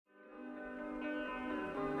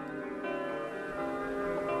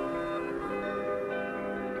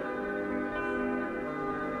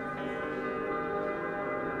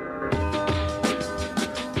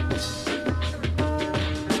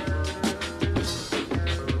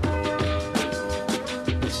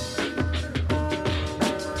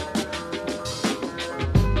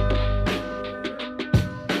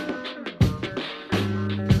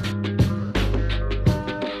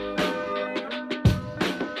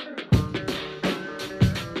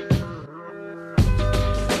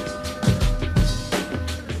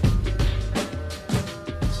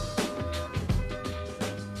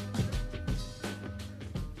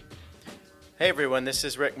Hey everyone, this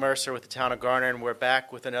is Rick Mercer with the Town of Garner, and we're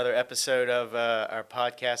back with another episode of our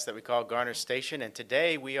podcast that we call Garner Station. And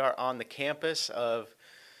today we are on the campus of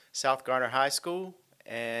South Garner High School,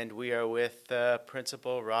 and we are with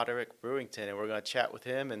Principal Roderick Brewington, and we're going to chat with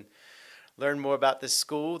him and learn more about this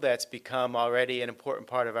school that's become already an important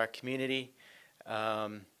part of our community,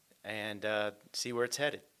 and see where it's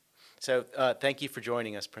headed. So thank you for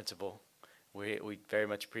joining us, Principal. We very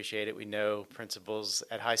much appreciate it. We know principals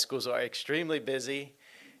at high schools are extremely busy,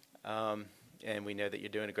 and we know that you're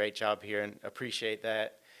doing a great job here and appreciate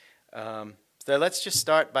that. So let's just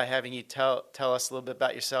start by having you tell us a little bit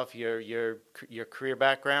about yourself, your career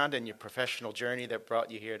background, and your professional journey that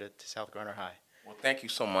brought you here to South Garner High. Well, thank you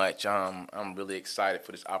so much. I'm really excited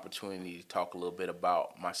for this opportunity to talk a little bit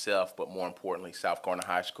about myself, but more importantly, South Garner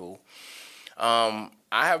High School. I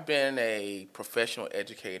have been a professional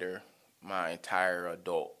educator my entire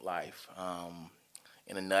adult life.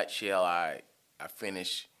 In a nutshell, I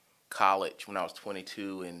finished college when I was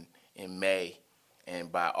 22 in May,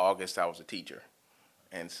 and by August I was a teacher.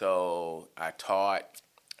 And so I taught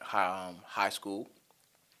high school,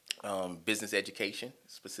 business education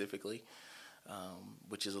specifically,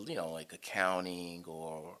 which is, like accounting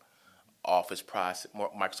or office process,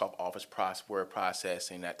 Microsoft Office word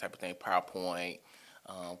processing, that type of thing, PowerPoint,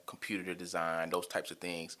 computer design, those types of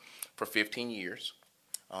things, for 15 years.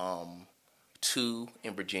 Two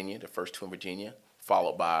in Virginia, the first two in Virginia,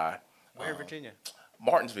 followed by... Where in Virginia?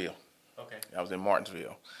 Martinsville. Okay. I was in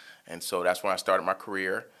Martinsville. And so that's when I started my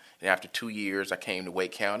career. And after 2 years, I came to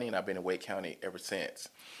Wake County, and I've been in Wake County ever since.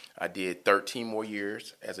 I did 13 more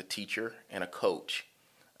years as a teacher and a coach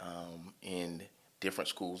in different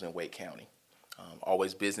schools in Wake County.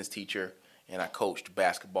 Always business teacher, and I coached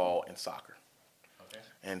basketball and soccer. Okay.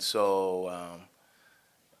 And so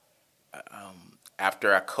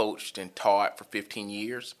after I coached and taught for 15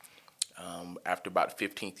 years, after about the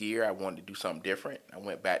 15th year, I wanted to do something different. I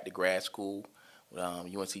went back to grad school with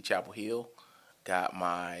UNC Chapel Hill, got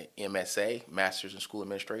my MSA, Master's in School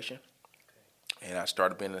Administration, and I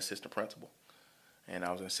started being an assistant principal. And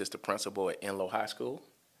I was an assistant principal at Enloe High School.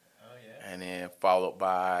 Oh, yeah. And then followed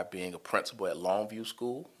by being a principal at Longview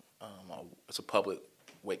School. It's a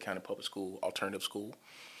Wake County public school, alternative school,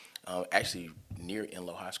 actually near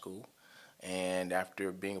Enloe High School. And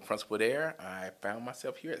after being a principal there, I found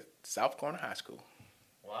myself here at South Garner High School.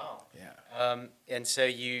 Wow. Yeah. And so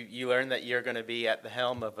you learned that you're going to be at the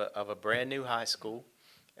helm of a brand new high school,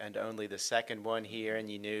 and only the second one here. And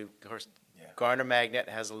you knew, of course, yeah, Garner Magnet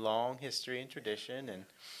has a long history and tradition.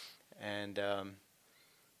 And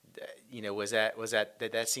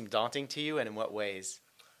did that seem daunting to you, and in what ways?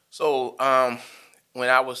 So when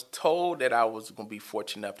I was told that I was going to be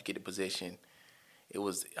fortunate enough to get the position, it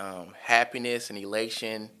was happiness and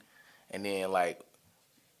elation, and then like,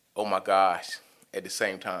 oh my gosh, at the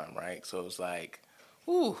same time, right? So it was like,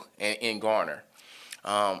 whoo, and in Garner.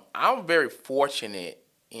 I'm very fortunate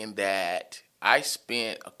in that I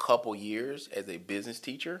spent a couple years as a business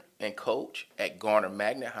teacher and coach at Garner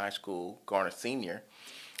Magnet High School, Garner Senior,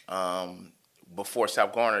 before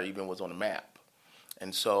South Garner even was on the map.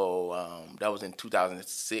 And so that was in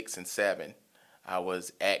 2006 and 2007. I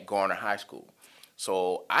was at Garner High School.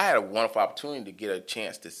 So I had a wonderful opportunity to get a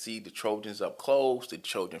chance to see the Trojans up close, the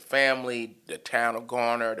Trojan family, the town of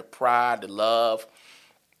Garner, the pride, the love.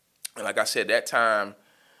 And like I said, that time,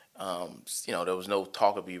 there was no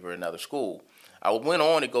talk of either another school. I went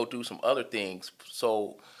on to go do some other things.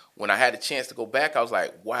 So when I had a chance to go back, I was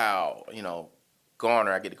like, wow,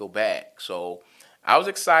 Garner, I get to go back. So I was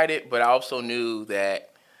excited, but I also knew that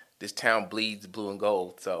this town bleeds blue and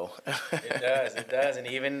gold. So it does, and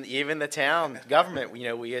even the town government,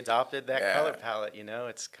 we adopted that color palette.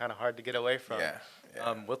 It's kind of hard to get away from. Yeah.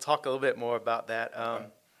 We'll talk a little bit more about that,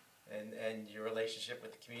 and your relationship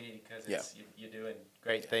with the community, because you're doing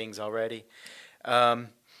great things already.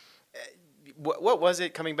 What was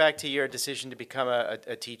it, coming back to your decision to become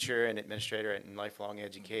a teacher and administrator and lifelong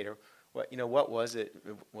educator? What was it?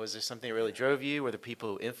 Was there something that really drove you? Were there people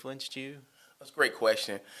who influenced you? That's a great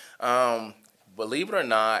question. Believe it or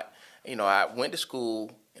not, I went to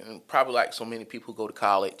school, and probably like so many people who go to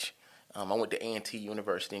college, I went to A&T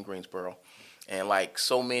University in Greensboro. And like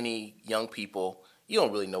so many young people, you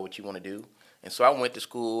don't really know what you want to do. And so I went to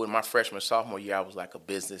school, in my freshman, sophomore year, I was like a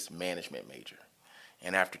business management major.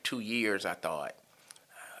 And after 2 years, I thought,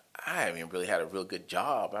 I haven't really had a real good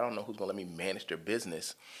job. I don't know who's going to let me manage their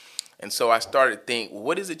business. And so I started to think,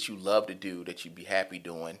 what is it you love to do that you'd be happy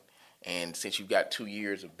doing? And since you've got 2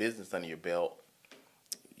 years of business under your belt,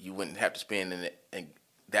 you wouldn't have to spend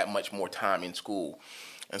that much more time in school.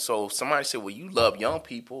 And so somebody said, well, you love young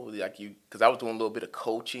people, like you, because I was doing a little bit of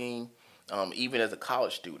coaching even as a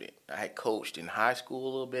college student. I had coached in high school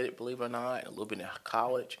a little bit, believe it or not, a little bit in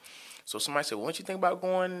college. So somebody said, well, what do you think about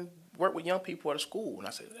going work with young people at a school? And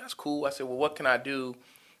I said, that's cool. I said, well, what can I do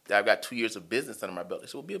that I've got 2 years of business under my belt? They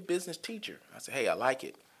said, well, be a business teacher. I said, hey, I like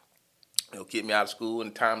it. It'll get me out of school in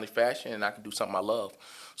a timely fashion, and I can do something I love.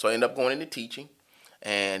 So I ended up going into teaching.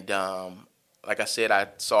 And like I said, I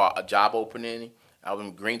saw a job opening. I was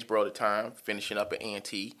in Greensboro at the time, finishing up at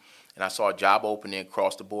A&T. And I saw a job opening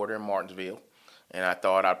across the border in Martinsville. And I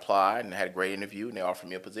thought I'd apply, and I had a great interview, and they offered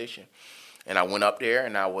me a position. And I went up there,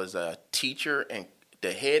 and I was a teacher and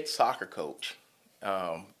the head soccer coach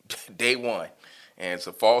day one. And it's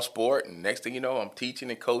a fall sport, and next thing you know, I'm teaching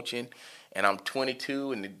and coaching, and I'm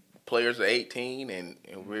 22, and the players are 18, and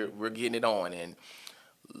we're getting it on. And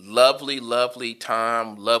lovely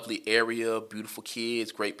time, lovely area, beautiful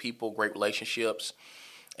kids, great people, great relationships.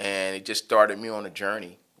 And it just started me on a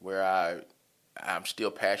journey where I'm still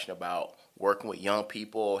passionate about working with young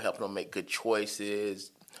people, helping them make good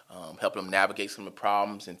choices, helping them navigate some of the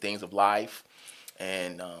problems and things of life.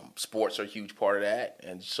 And sports are a huge part of that,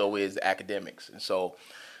 and so is academics. And so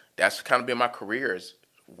that's kind of been my career, is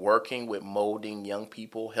working with molding young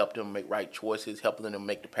people, helping them make right choices, helping them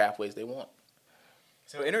make the pathways they want.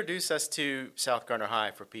 So introduce us to South Garner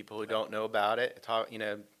High for people who don't know about it. Talk,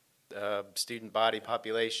 student body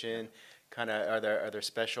population. Kind of, are there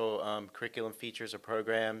special curriculum features or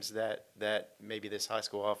programs that maybe this high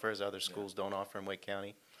school offers other schools don't offer in Wake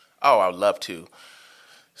County? Oh, I would love to.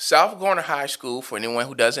 South Garner High School, for anyone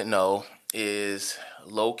who doesn't know, is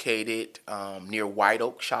located near White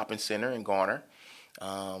Oak Shopping Center in Garner,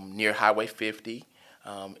 near Highway 50.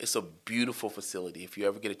 It's a beautiful facility. If you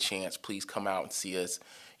ever get a chance, please come out and see us.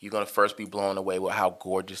 You're going to first be blown away with how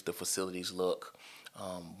gorgeous the facilities look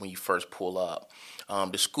when you first pull up.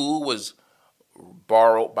 The school was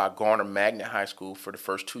borrowed by Garner Magnet High School for the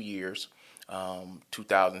first 2 years,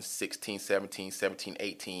 2016, 17,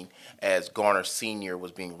 18, as Garner Senior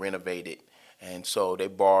was being renovated. And so they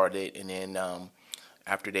borrowed it, and then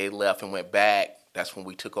after they left and went back, that's when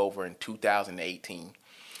we took over in 2018.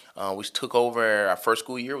 We took over, our first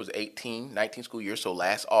school year was 19 school year, so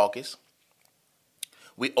last August.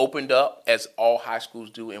 We opened up, as all high schools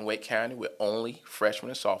do in Wake County, with only freshmen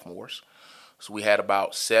and sophomores. So we had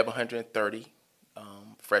about 730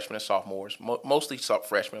 freshmen and sophomores, mostly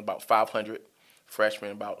freshmen, about 500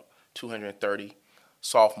 freshmen, about 230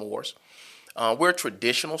 sophomores. We're a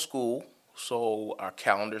traditional school, so our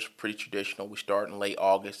calendar's pretty traditional. We start in late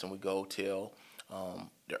August and we go till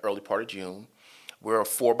the early part of June. We're a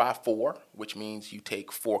 4x4, which means you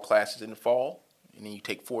take 4 classes in the fall, and then you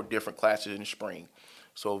take 4 different classes in the spring.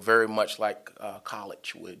 So very much like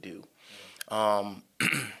college would do.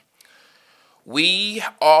 We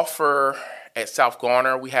offer at South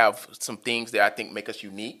Garner, we have some things that I think make us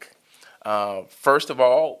unique. First of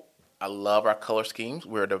all, I love our color schemes.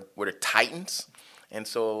 We're the Titans. And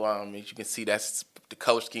so as you can see, that's the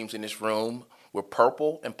color schemes in this room. We're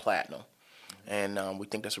purple and platinum. And we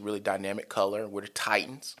think that's a really dynamic color. We're the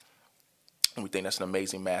Titans. And we think that's an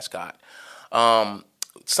amazing mascot.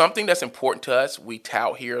 Something that's important to us, we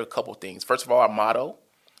tout here a couple things. First of all, our motto,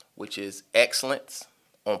 which is excellence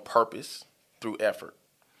on purpose through effort.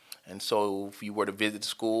 And so if you were to visit the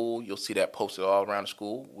school, you'll see that posted all around the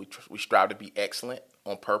school. We strive to be excellent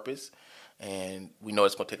on purpose, and we know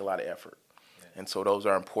it's going to take a lot of effort. Yeah. And so those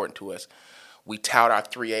are important to us. We tout our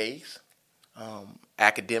 3 A's,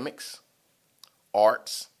 academics,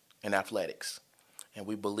 arts, and athletics. And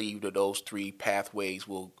we believe that those 3 pathways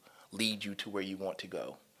will lead you to where you want to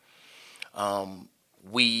go.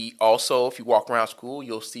 We also, if you walk around school,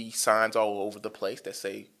 you'll see signs all over the place that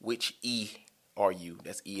say, which E are you?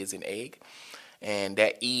 That's E as in egg. And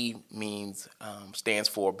that E stands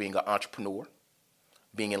for being an entrepreneur,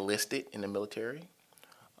 being enlisted in the military,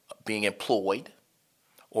 being employed,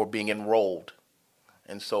 or being enrolled.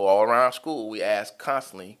 And so all around school, we ask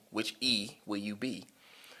constantly, which E will you be?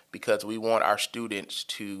 Because we want our students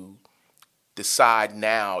to decide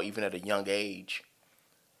now, even at a young age,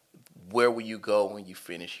 where will you go when you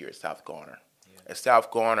finish here at South Garner? Yeah. At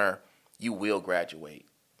South Garner, you will graduate.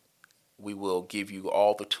 We will give you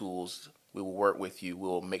all the tools. We will work with you. We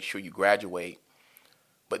will make sure you graduate.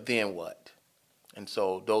 But then what? And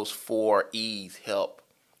so those 4 E's help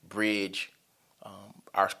bridge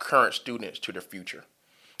our current students to their future.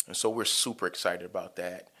 And so we're super excited about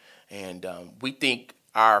that. And we think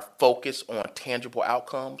our focus on tangible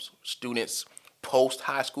outcomes, students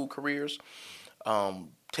post-high school careers,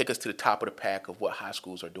 take us to the top of the pack of what high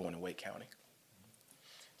schools are doing in Wake County.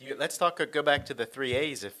 Let's go back to the 3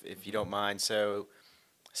 A's if you don't mind. So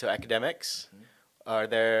academics, are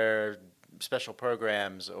there special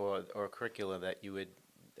programs or curricula that you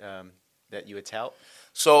would tout?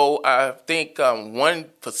 So I think one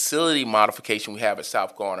facility modification we have at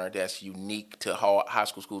South Garner that's unique to high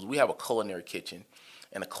school schools, we have a culinary kitchen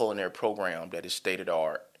and a culinary program that is state of the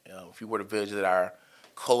art. If you were to visit our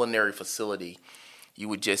culinary facility, you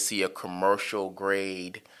would just see a commercial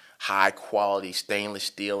grade, high quality stainless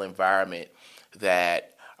steel environment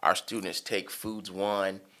that our students take Foods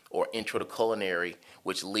 1 or Intro to Culinary,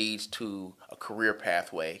 which leads to a career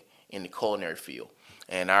pathway in the culinary field.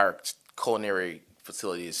 And our culinary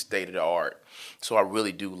facility is state of the art. So I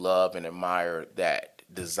really do love and admire that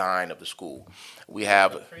design of the school. We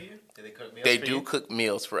have Cook for you? Do they cook meals they for do you? cook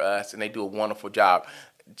meals for us, and they do a wonderful job.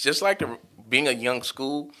 Just like being a young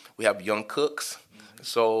school, we have young cooks.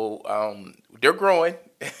 So they're growing,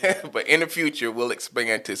 but in the future we'll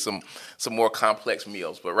expand to some more complex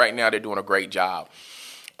meals. But right now they're doing a great job.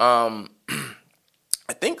 I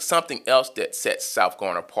think something else that sets South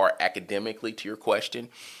Garner apart academically, to your question,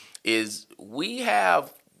 is we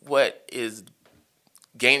have what is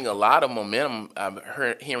gaining a lot of momentum. I'm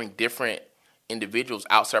hearing different individuals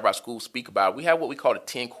outside of our school speak about it. We have what we call the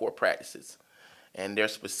 10 core practices, and they're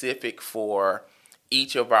specific for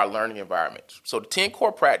each of our learning environments. So the 10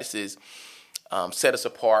 core practices set us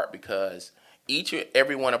apart because each and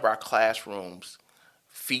every one of our classrooms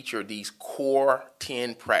feature these core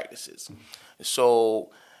 10 practices.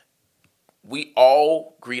 So we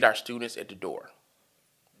all greet our students at the door.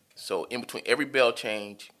 So in between every bell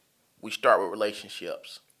change, we start with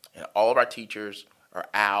relationships. And all of our teachers are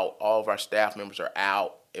out, all of our staff members are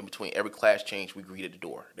out. In between every class change, we greet at the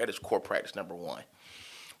door. That is core practice number 1.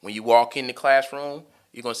 When you walk in the classroom,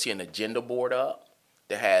 you're going to see an agenda board up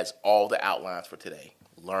that has all the outlines for today.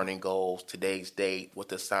 Learning goals, today's date, what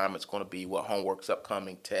the assignment's going to be, what homework's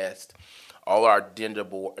upcoming, test. All our agenda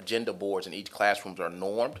boards in each classroom are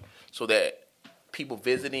normed so that people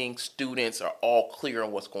visiting, students are all clear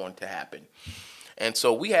on what's going to happen. And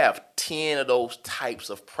so we have 10 of those types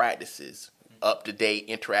of practices, up-to-date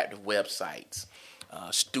interactive websites,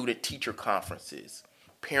 student-teacher conferences,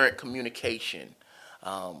 parent communication,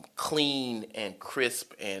 clean and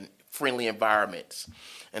crisp and friendly environments.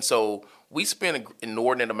 And so we spend an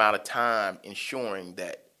inordinate amount of time ensuring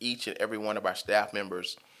that each and every one of our staff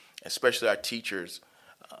members, especially our teachers,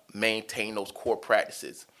 maintain those core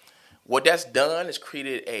practices. What that's done is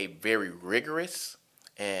created a very rigorous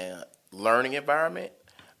and learning environment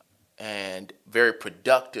and very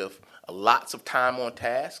productive, lots of time on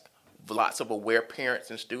task, lots of aware parents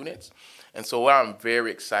and students. And so I'm very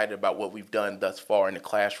excited about what we've done thus far in the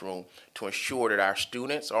classroom to ensure that our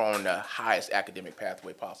students are on the highest academic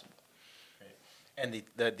pathway possible. And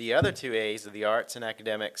the other 2 A's of the arts and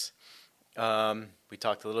academics, we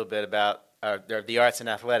talked a little bit about the arts and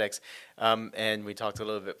athletics, and we talked a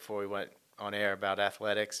little bit before we went on air about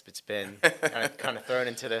athletics. It's been kind of thrown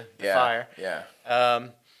into the fire. Yeah.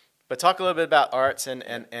 But talk a little bit about arts and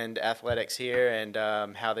athletics here, and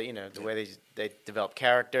how the way they develop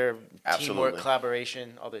character, teamwork,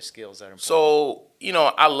 collaboration, all those skills that are important. So,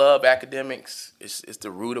 I love academics. It's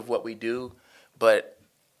the root of what we do, but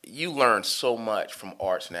you learn so much from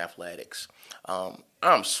arts and athletics.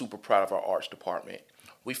 I'm super proud of our arts department.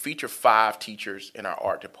 We feature 5 teachers in our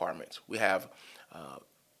art departments. We have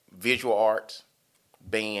visual arts,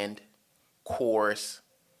 band, chorus,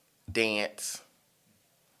 dance.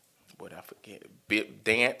 What I forget?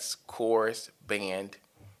 Dance, chorus, band,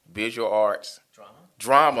 visual arts,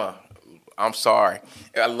 drama. I'm sorry.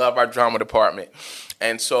 I love our drama department.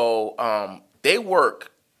 And so they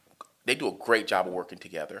do a great job of working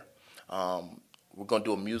together. We're going to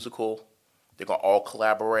do a musical. They're going to all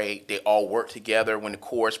collaborate. They all work together. When the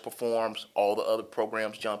chorus performs, all the other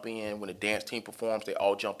programs jump in. When the dance team performs, they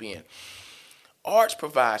all jump in. Arts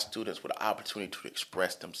provides students with an opportunity to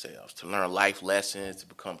express themselves, to learn life lessons, to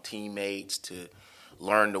become teammates, to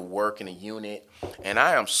learn to work in a unit. And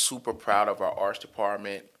I am super proud of our arts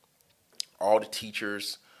department, all the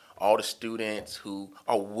teachers, all the students who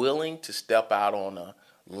are willing to step out on a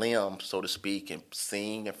limb, so to speak, and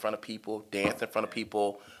sing in front of people, dance in front of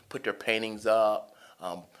people, put their paintings up.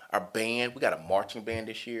 Our band, we got a marching band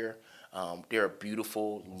this year. They're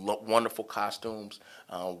beautiful, wonderful costumes,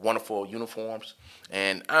 wonderful uniforms,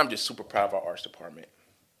 and I'm just super proud of our arts department.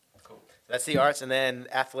 Cool. That's the arts, and then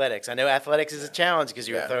athletics. I know athletics is a challenge because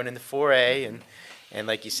you were thrown into 4A, and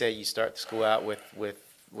like you say, you start the school out with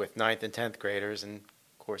 9th and 10th graders, and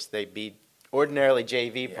of course they beat ordinarily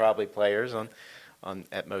JV probably players on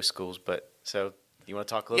at most schools. But so you want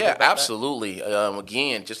to talk a little bit about absolutely. That?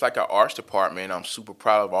 Again, just like our arts department, I'm super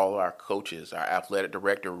proud of all of our coaches. Our athletic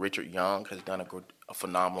director, Richard Young, has done a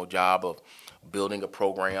phenomenal job of building a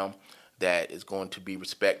program that is going to be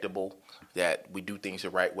respectable, that we do things the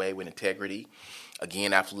right way with integrity.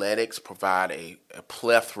 Again, athletics provide a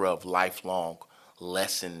plethora of lifelong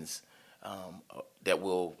lessons that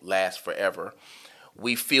will last forever.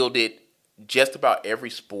 We fielded just about every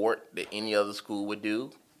sport that any other school would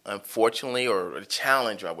do. Unfortunately, or a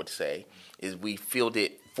challenge, I would say, is we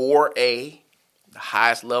fielded 4A, the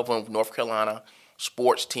highest level of North Carolina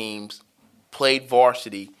sports teams, played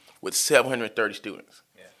varsity with 730 students.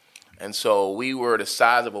 Yeah. And so we were the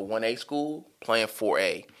size of a 1A school playing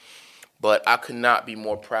 4A. But I could not be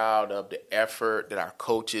more proud of the effort that our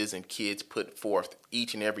coaches and kids put forth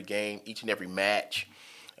each and every game, each and every match.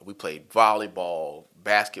 We played volleyball,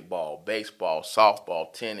 basketball, baseball,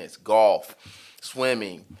 softball, tennis, golf,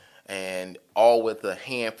 swimming, and all with a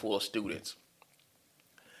handful of students.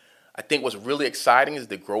 I think what's really exciting is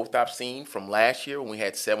the growth I've seen from last year when we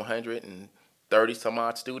had 730 some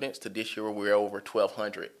odd students to this year we're over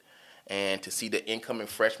 1,200. And to see the incoming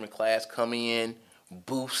freshman class come in,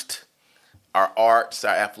 boost our arts,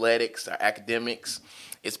 our athletics, our academics,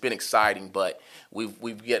 it's been exciting. But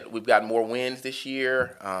we've got more wins this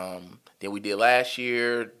year than we did last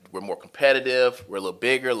year. We're more competitive. We're a little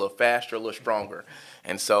bigger, a little faster, a little stronger.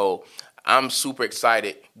 And so I'm super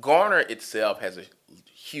excited. Garner itself has a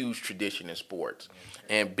huge tradition in sports.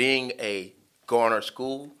 And being a Garner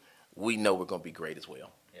school, we know we're going to be great as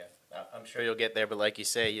well. Yeah, I'm sure you'll get there. But like you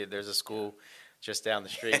say, there's a school just down the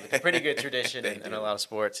street with a pretty good tradition in a lot of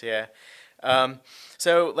sports. Yeah.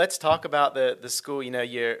 So let's talk about the school. You know,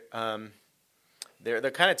 there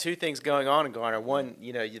are kind of two things going on in Garner. One,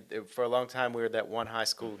 for a long time we were that one high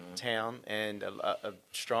school town and a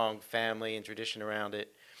strong family and tradition around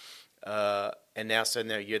it. And now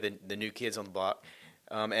suddenly you're the new kids on the block.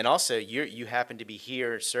 And also you happen to be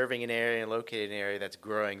here serving an area and located in an area that's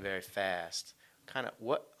growing very fast. Kind of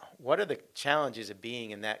what are the challenges of being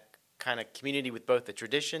in that kind of community with both the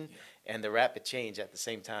tradition and the rapid change at the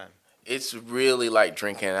same time? It's really like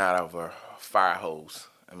drinking out of a fire hose.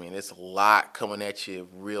 I mean, it's a lot coming at you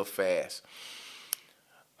real fast.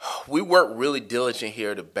 We work really diligent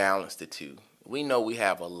here to balance the two. We know we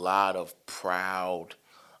have a lot of proud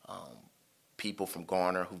people from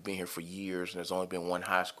Garner who've been here for years, and there's only been one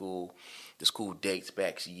high school. The school dates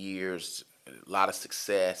back years, a lot of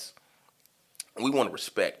success. We want to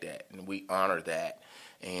respect that, and we honor that,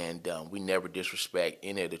 and we never disrespect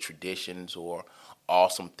any of the traditions or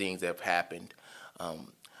awesome things that have happened.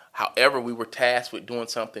 However, we were tasked with doing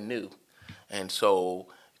something new. And so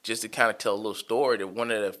just to kind of tell a little story, that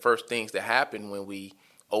one of the first things that happened when we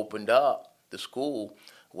opened up the school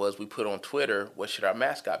was we put on Twitter, what should our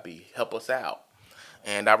mascot be? Help us out.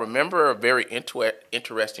 And I remember a very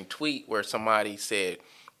interesting tweet where somebody said,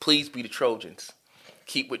 please be the Trojans.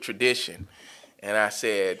 Keep with tradition. And I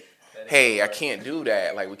said, hey, I can't do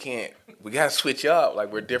that. Like, we got to switch up.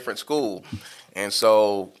 Like, we're a different school. And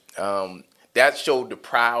so that showed the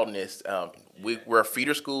proudness. We're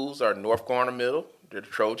feeder schools. Our North Garner Middle, they're the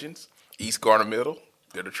Trojans. East Garner Middle,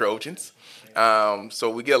 they're the Trojans. So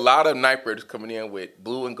we get a lot of ninth graders coming in with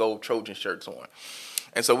blue and gold Trojan shirts on.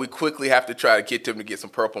 And so we quickly have to try to get them to get some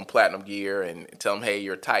purple and platinum gear and tell them, hey,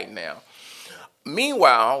 you're tight now.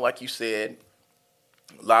 Meanwhile, like you said,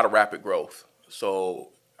 a lot of rapid growth. So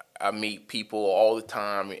I meet people all the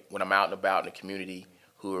time when I'm out and about in the community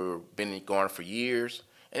who have been in Garner for years.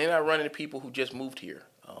 And then I run into people who just moved here,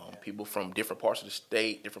 people from different parts of the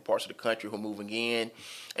state, different parts of the country who are moving in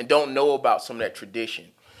and don't know about some of that tradition.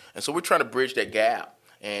 And so we're trying to bridge that gap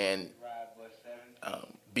and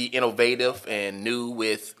be innovative and new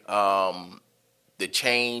with the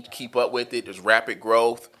change, keep up with it. There's rapid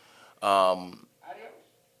growth.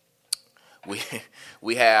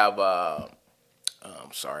 We have...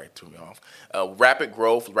 sorry, it threw me off. Rapid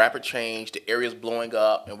growth, rapid change, the area's blowing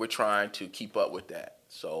up, and we're trying to keep up with that.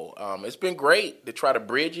 So it's been great to try to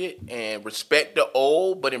bridge it and respect the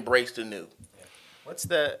old, but embrace the new. What's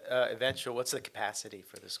the what's the capacity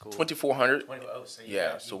for the school? 2,400. Oh,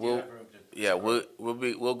 so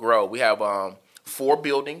we'll grow. We have 4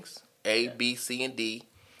 buildings, A, B, C, and D,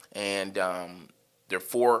 and there are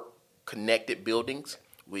 4 connected buildings.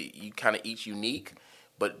 You kind of each unique.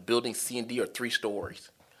 But buildings C and D are 3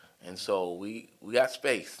 stories. And so we got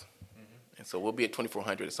space. Mm-hmm. And so we'll be at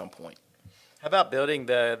 2,400 at some point. How about building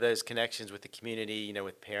those connections with the community,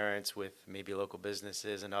 with parents, with maybe local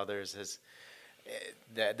businesses and others?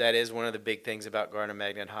 That is one of the big things about Garner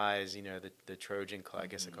Magnet High is, the Trojan Club, I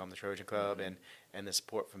guess I call them the Trojan Club, and the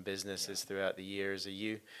support from businesses throughout the years.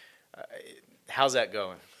 How's that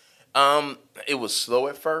going? It was slow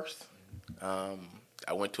at first.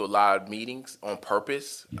 I went to a lot of meetings on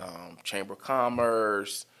purpose, Chamber of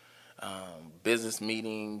Commerce, business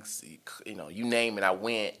meetings, you name it, I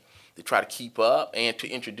went to try to keep up and to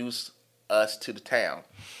introduce us to the town.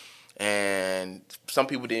 And some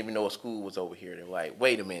people didn't even know a school was over here. They're like,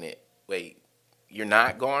 wait a minute, you're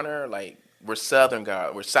not Garner? Like, we're Southern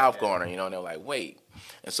Garner, we're South Garner, and they're like, wait.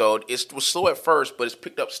 And so it was slow at first, but it's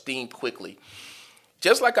picked up steam quickly.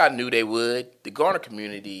 Just like I knew they would, the Garner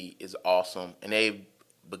community is awesome, and they've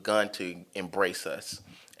begun to embrace us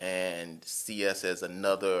and see us as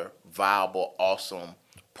another viable, awesome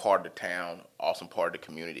part of the town, awesome part of the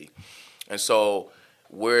community. And so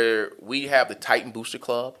we have the Titan Booster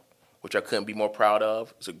Club, which I couldn't be more proud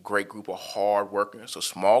of. It's a great group of hard workers. It's a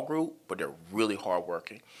small group, but they're really hard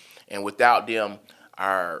working. And without them,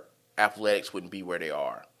 our athletics wouldn't be where they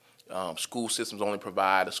are. School systems only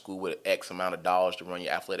provide a school with X amount of dollars to run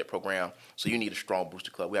your athletic program, so you need a strong booster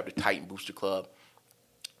club. We have the Titan Booster Club.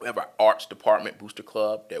 We have our arts department booster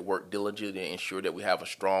club that work diligently to ensure that we have a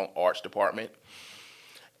strong arts department.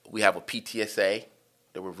 We have a PTSA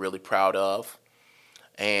that we're really proud of.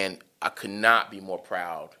 And I could not be more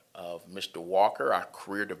proud of Mr. Walker, our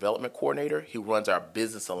career development coordinator. He runs our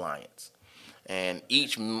business alliance. And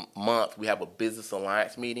each month we have a business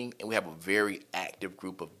alliance meeting, and we have a very active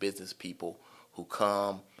group of business people who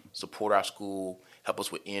come, support our school, help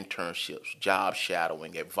us with internships, job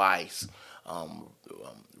shadowing, advice,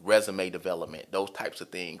 resume development, those types of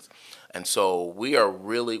things. And so we are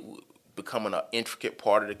really becoming an intricate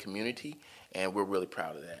part of the community, and we're really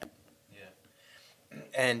proud of that.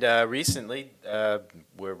 And recently,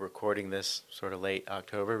 we're recording this sort of late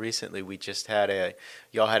October. Recently, we just had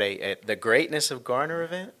y'all had the Greatness of Garner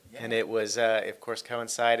event, and it was, of course,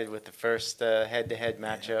 coincided with the first head-to-head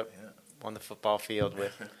matchup on the football field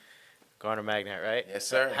with Garner Magnet, right? Yes,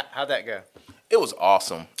 sir. How'd that go? It was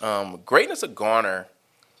awesome. Greatness of Garner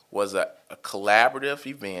was a collaborative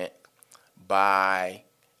event by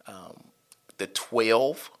the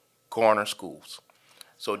 12 Garner schools.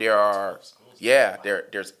 So there are,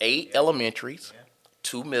 there's 8 elementaries,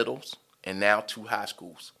 2 middles, and now 2 high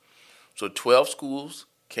schools. So 12 schools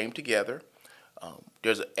came together.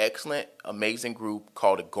 There's an excellent, amazing group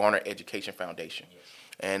called the Garner Education Foundation. Yes.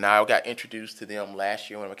 And I got introduced to them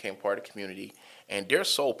last year when I became part of the community. And their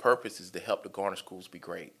sole purpose is to help the Garner schools be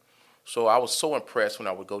great. So I was so impressed when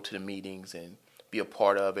I would go to the meetings and be a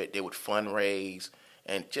part of it. They would fundraise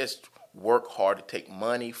and just work hard to take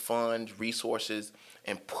money, funds, resources,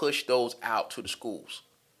 and push those out to the schools.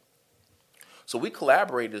 So we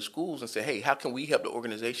collaborated with schools and said, hey, how can we help the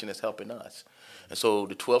organization that's helping us? And so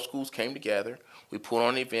the 12 schools came together. We put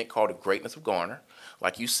on an event called the Greatness of Garner.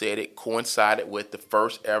 Like you said, it coincided with the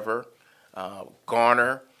first ever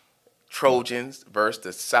Garner Trojans versus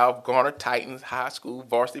the South Garner Titans high school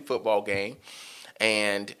varsity football game.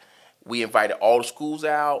 And we invited all the schools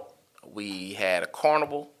out. We had a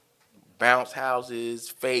carnival, bounce houses,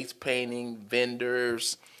 face painting,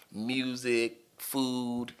 vendors, music,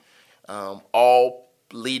 food, all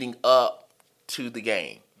leading up to the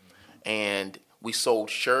game. And we sold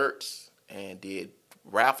shirts and did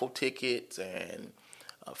raffle tickets, and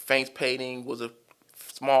face painting was a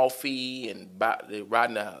small fee, and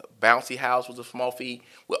riding a bouncy house was a small fee,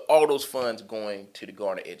 with all those funds going to the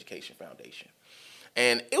Garner Education Foundation.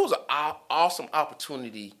 And it was an awesome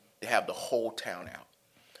opportunity to have the whole town out.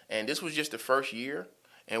 And this was just the first year,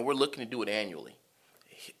 and we're looking to do it annually.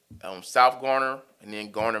 South Garner, and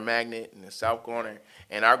then Garner Magnet, and then South Garner.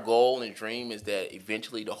 And our goal and dream is that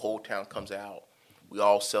eventually the whole town comes out. We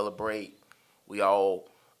all celebrate. We all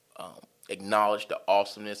acknowledge the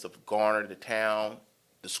awesomeness of Garner, the town,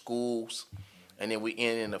 the schools, and then we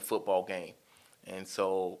end in a football game. And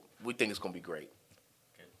so we think it's going to be great.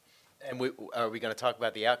 And are we going to talk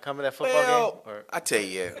about the outcome of that football game? Or? I tell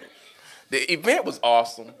you, the event was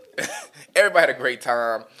awesome. Everybody had a great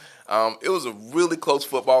time. It was a really close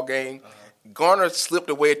football game. Garner slipped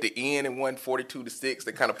away at the end and won 42-6.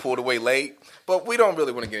 They kind of pulled away late, but we don't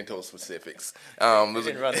really want to get into those specifics. They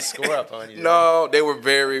didn't run the score up on you. No, they were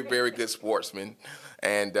very, very good sportsmen,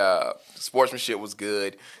 and sportsmanship was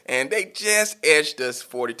good. And they just edged us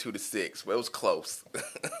 42-6, but it was close.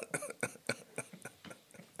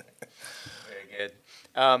 Very good.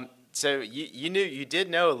 So you did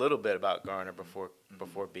know a little bit about Garner before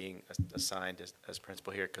being assigned as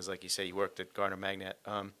principal here, because like you say, you worked at Garner Magnet.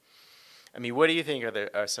 I mean, what do you think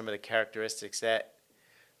are some of the characteristics that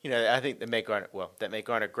I think that make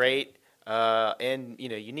Garner great and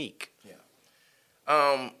unique?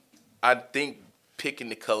 Yeah. I think picking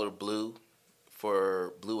the color blue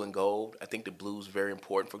for blue and gold. I think the blue is very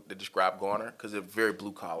important to describe Garner, because they're very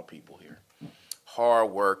blue collar people here,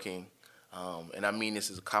 hard working. And I mean this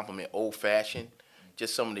as a compliment, old-fashioned,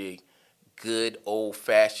 just some of the good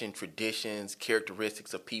old-fashioned traditions,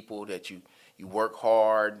 characteristics of people that you work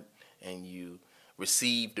hard and you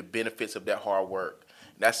receive the benefits of that hard work.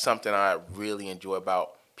 That's something I really enjoy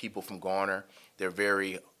about people from Garner. They're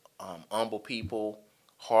very humble people,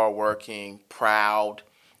 hardworking, proud.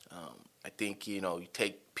 I think, you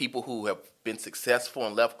take people who have been successful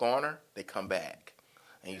and left Garner, they come back.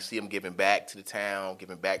 And you see them giving back to the town,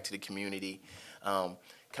 giving back to the community.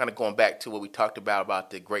 Kind of going back to what we talked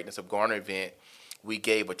about the Greatness of Garner event, we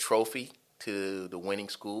gave a trophy to the winning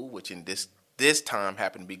school, which in this time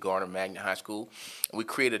happened to be Garner Magnet High School. And we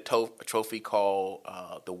created a trophy called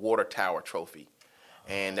the Water Tower Trophy.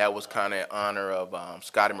 And that was kind of in honor of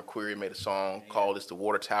Scotty McQuarrie made a song called "It's the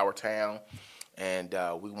Water Tower Town," and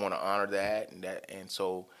we want to honor that. And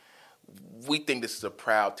so we think this is a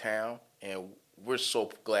proud town, and we're so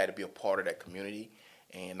glad to be a part of that community.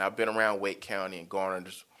 And I've been around Wake County, and Garner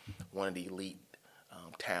is one of the elite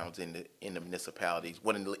towns in the municipalities,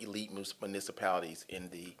 one of the elite municipalities in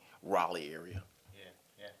the Raleigh area.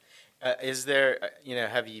 Yeah. Is there,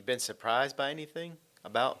 have you been surprised by anything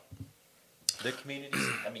about the communities?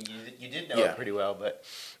 I mean, you did know it pretty well, but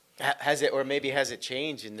has it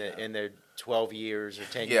changed in the 12 years or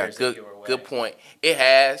 10 years that you were away? Good point. It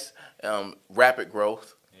has rapid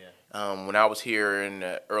growth. Yeah. When I was here in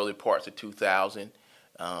the early parts of 2000,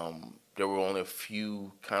 there were only a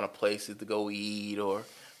few kind of places to go eat or a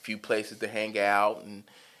few places to hang out. And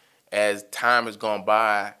as time has gone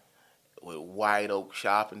by, with White Oak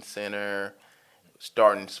Shopping Center,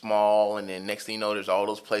 starting small, and then next thing you know, there's all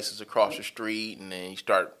those places across the street, and then you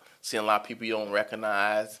start seeing a lot of people you don't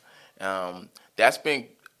recognize. That's been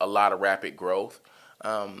a lot of rapid growth.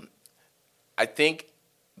 I think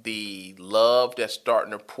the love that's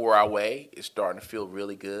starting to pour our way is starting to feel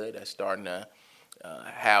really good. That's starting to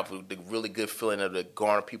have the really good feeling of the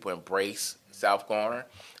Garner people embrace South Garner,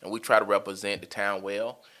 and we try to represent the town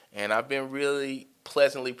well. And I've been really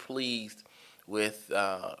pleasantly pleased with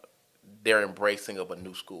their embracing of a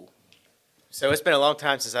new school. So it's been a long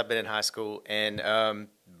time since I've been in high school, and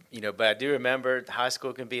but I do remember high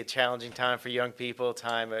school can be a challenging time for young people.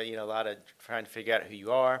 A lot of trying to figure out who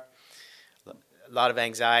you are, a lot of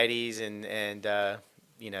anxieties and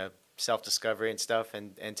self-discovery and stuff.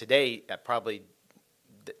 And today, probably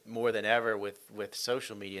more than ever with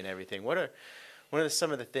social media and everything. What are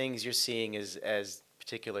some of the things you're seeing as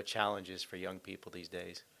particular challenges for young people these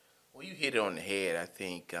days? Well, you hit it on the head. I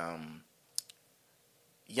think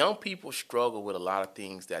young people struggle with a lot of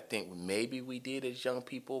things that I think maybe we did as young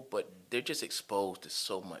people, but they're just exposed to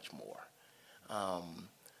so much more.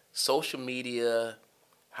 Social media,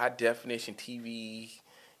 high definition TV,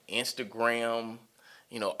 Instagram,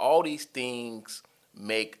 all these things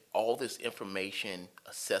make all this information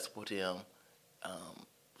accessible to them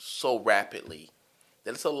so rapidly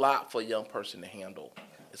that it's a lot for a young person to handle.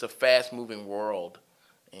 It's a fast-moving world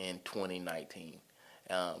in 2019.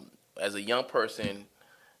 As a young person,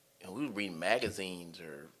 we would read magazines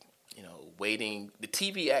or, waiting. The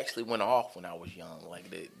TV actually went off when I was young.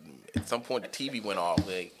 At some point, the TV went off.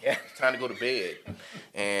 It's time to go to bed.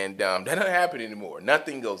 And that doesn't happen anymore.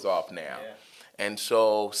 Nothing goes off now. Yeah. And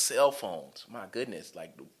so cell phones, my goodness,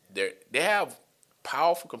 they have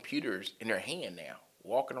powerful computers in their hand now,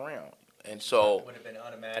 walking around. And so it would have been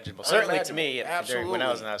unimaginable. Certainly to me, when I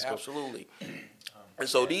was in high school. Absolutely. And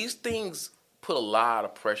so these things put a lot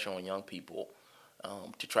of pressure on young people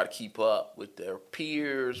to try to keep up with their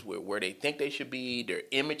peers, where they think they should be, their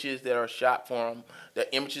images that are shot for them, their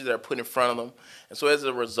images that are put in front of them. And so as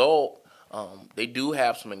a result, they do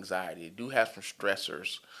have some anxiety. They do have some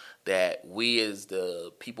stressors that we as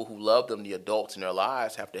the people who love them, the adults in their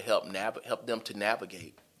lives, have to help them to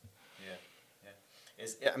navigate. Yeah.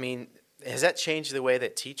 Has that changed the way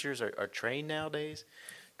that teachers are trained nowadays?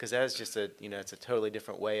 Because that is just it's a totally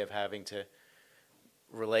different way of having to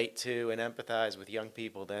relate to and empathize with young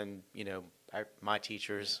people than, my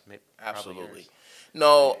teachers. Absolutely.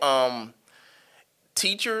 No,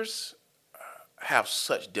 teachers have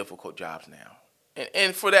such difficult jobs now.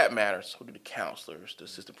 And for that matter, so do the counselors, the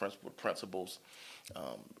assistant principals,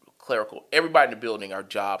 clerical, everybody in the building. Our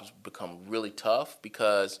jobs become really tough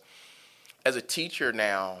because as a teacher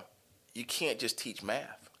now, you can't just teach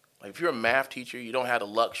math. If you're a math teacher, you don't have the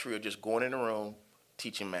luxury of just going in a room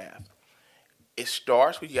teaching math. It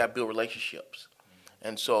starts with you got to build relationships.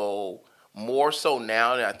 And so more so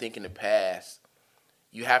now than I think in the past,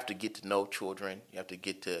 you have to get to know children. You have to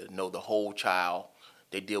get to know the whole child.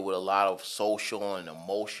 They deal with a lot of social and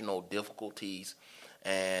emotional difficulties.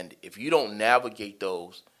 And if you don't navigate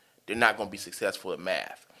those, they're not going to be successful at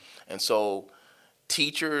math. And so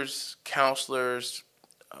teachers, counselors,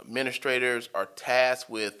 administrators are tasked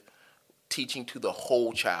with teaching to the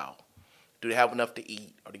whole child. Do they have enough to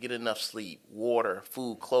eat? Or to get enough sleep, water,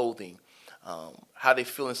 food, clothing? How they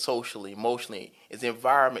feeling socially, emotionally? Is the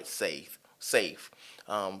environment safe?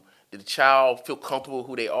 Did the child feel comfortable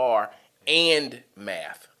who they are? And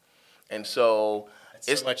math. And so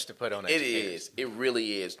it's so much to put on educators. It is. It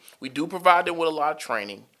really is. We do provide them with a lot of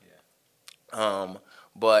training. Yeah.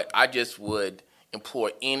 But I just would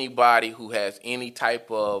implore anybody who has any type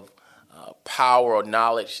of power or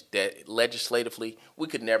knowledge that legislatively we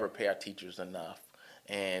could never pay our teachers enough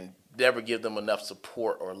and never give them enough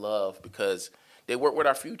support or love because they work with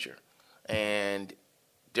our future and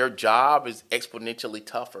their job is exponentially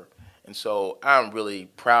tougher. And so I'm really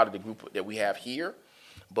proud of the group that we have here.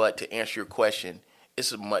 But to answer your question,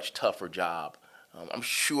 it's a much tougher job. I'm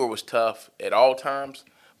sure it was tough at all times,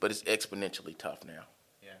 but it's exponentially tough now.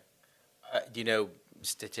 Yeah.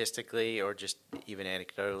 Statistically or just even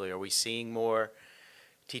anecdotally, are we seeing more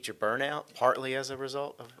teacher burnout partly as a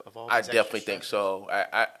result of all this? I definitely think so.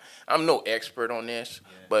 I'm no expert on this,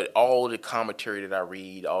 but all the commentary that I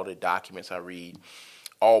read, all the documents I read,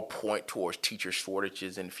 all point towards teacher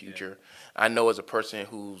shortages in the future. Yeah. I know as a person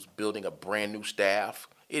who's building a brand new staff,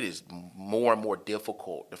 it is more and more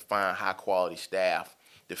difficult to find high quality staff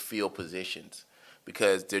to fill positions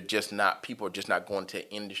because people are just not going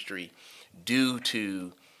to industry due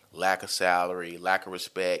to lack of salary, lack of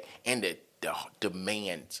respect, and the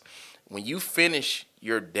demands. When you finish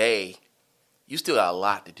your day, you still got a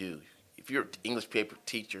lot to do. If you're an English paper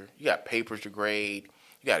teacher, you got papers to grade,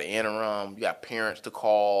 you got an interim, you got parents to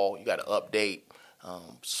call, you got to update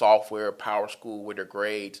software, PowerSchool with their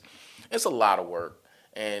grades. It's a lot of work,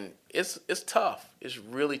 and it's tough. It's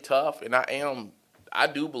really tough, and I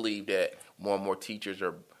do believe that more and more teachers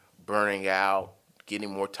are burning out, getting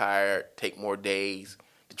more tired, take more days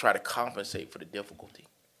to try to compensate for the difficulty.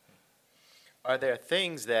 Are there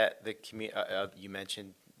things that the you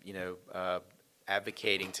mentioned,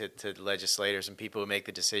 advocating to legislators and people who make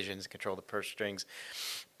the decisions, control the purse strings?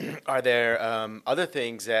 Are there other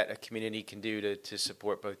things that a community can do to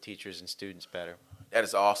support both teachers and students better? That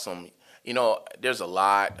is awesome. There's a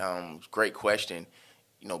lot. Great question.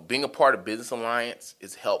 Being a part of Business Alliance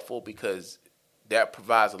is helpful because that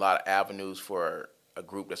provides a lot of avenues for a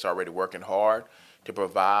group that's already working hard to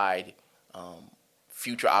provide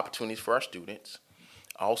future opportunities for our students.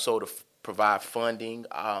 Also to provide funding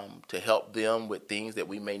to help them with things that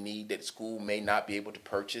we may need that school may not be able to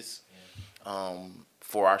purchase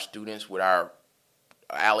for our students with our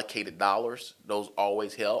allocated dollars. Those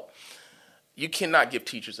always help. You cannot give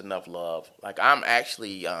teachers enough love. Like I'm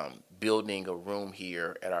actually building a room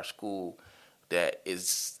here at our school that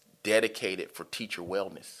is dedicated for teacher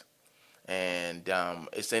wellness. And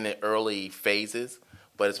it's in the early phases,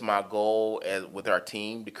 but it's my goal with our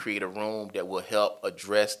team to create a room that will help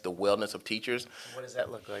address the wellness of teachers. What does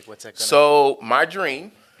that look like? What's that going to So my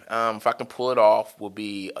dream, if I can pull it off, will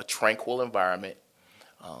be a tranquil environment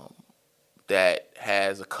that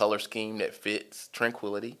has a color scheme that fits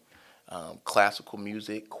tranquility, classical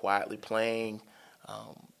music quietly playing,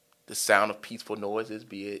 the sound of peaceful noises,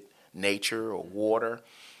 be it nature or water,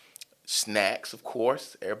 snacks, of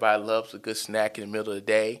course. Everybody loves a good snack in the middle of the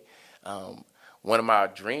day. One of my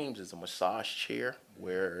dreams is a massage chair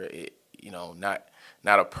where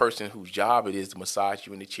not a person whose job it is to massage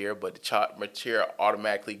you in the chair, but the chair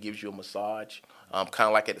automatically gives you a massage, kind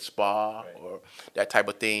of like at a spa or that type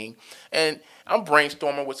of thing. And I'm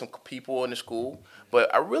brainstorming with some people in the school,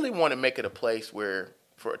 but I really want to make it a place where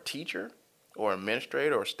for a teacher or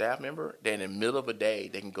administrator or staff member, that in the middle of a day,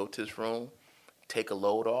 they can go to this room, take a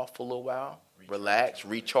load off for a little while, relax,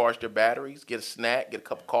 recharge their batteries, get a snack, get a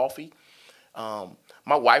cup of coffee.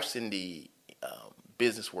 My wife's in the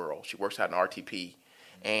business world. She works out in RTP.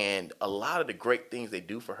 And a lot of the great things they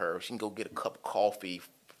do for her, she can go get a cup of coffee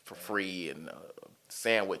for free and a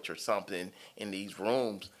sandwich or something in these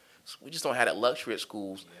rooms. So we just don't have that luxury at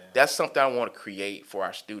schools. Yeah. That's something I want to create for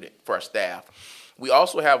our staff. We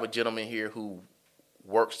also have a gentleman here who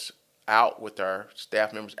works out with our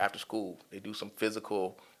staff members after school. They do some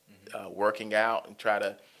physical working out and try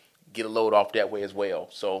to get a load off that way as well.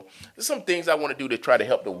 So there's some things I want to do to try to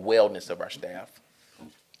help the wellness of our staff.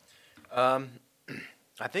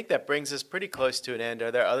 I think that brings us pretty close to an end.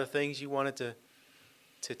 Are there other things you wanted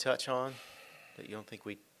to touch on that you don't think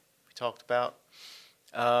we talked about?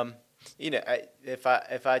 If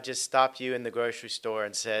I just stopped you in the grocery store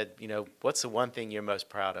and said, what's the one thing you're most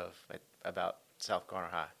proud of about South Garner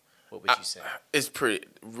High, what would you say? It's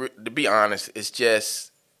to be honest, it's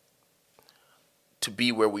just to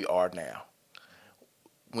be where we are now.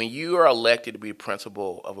 When you are elected to be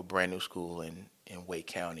principal of a brand new school in Wake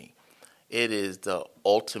County, it is the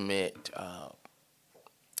ultimate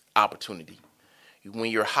opportunity.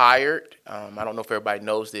 When you're hired, I don't know if everybody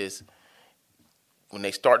knows this, when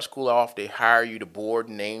they start school off, they hire you, the board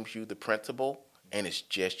names you the principal, and it's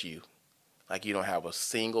just you. Like, you don't have a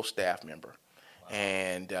single staff member. Wow.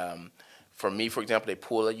 And for me, for example, they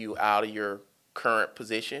pull you out of your current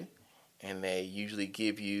position, and they usually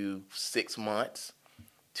give you 6 months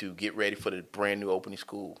to get ready for the brand new opening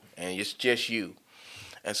school. And it's just you.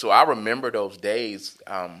 And so I remember those days.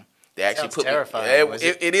 They actually Sounds put terrifying. me.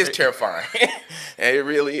 It is terrifying. And it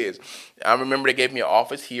really is. I remember they gave me an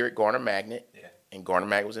office here at Garner Magnet. Yeah. And Garner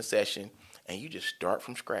Magnet was in session. And you just start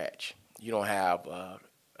from scratch. You don't have a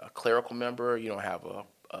clerical member. You don't have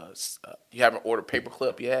you haven't ordered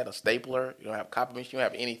paperclip yet, a stapler. You don't have a copy machine. You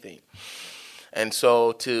don't have anything. And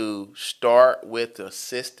so to start with the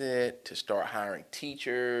assistant, to start hiring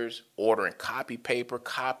teachers, ordering copy paper,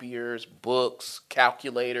 copiers, books,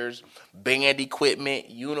 calculators, band equipment,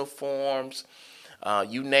 uniforms,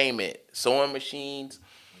 you name it, sewing machines,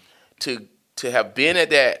 to have been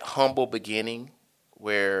at that humble beginning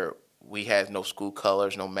where we had no school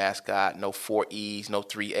colors, no mascot, no 4 E's, no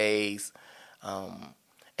 3 A's,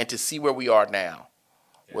 and to see where we are now,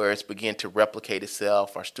 where it's beginning to replicate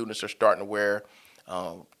itself. Our students are starting to wear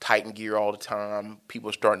Titan gear all the time.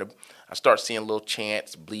 I start seeing little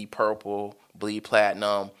chants, bleed purple, bleed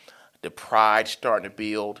platinum. The pride starting to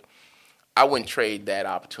build. I wouldn't trade that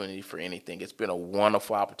opportunity for anything. It's been a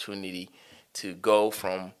wonderful opportunity to go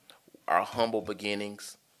from our humble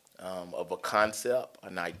beginnings of a concept,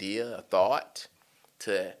 an idea, a thought,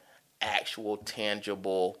 to actual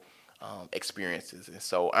tangible experiences. And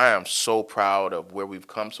so I am so proud of where we've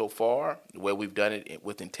come so far, the way we've done it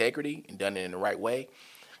with integrity and done it in the right way.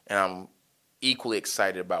 And I'm equally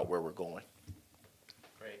excited about where we're going.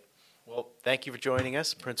 Great. Well, thank you for joining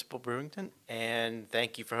us, Principal Brewington, and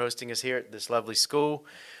thank you for hosting us here at this lovely school.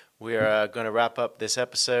 We're going to wrap up this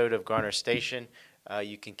episode of Garner Station.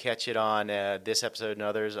 You can catch it on this episode and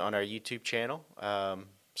others on our YouTube channel,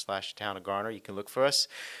 /Town of Garner. You can look for us.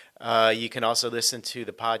 You can also listen to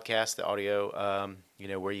the podcast, the audio,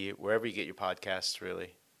 wherever you get your podcasts,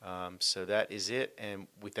 really. So that is it, and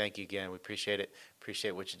we thank you again. We appreciate it.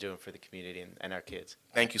 Appreciate what you're doing for the community and our kids.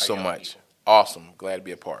 Thank you so much. People. Awesome. Glad to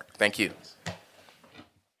be a part. Thank you.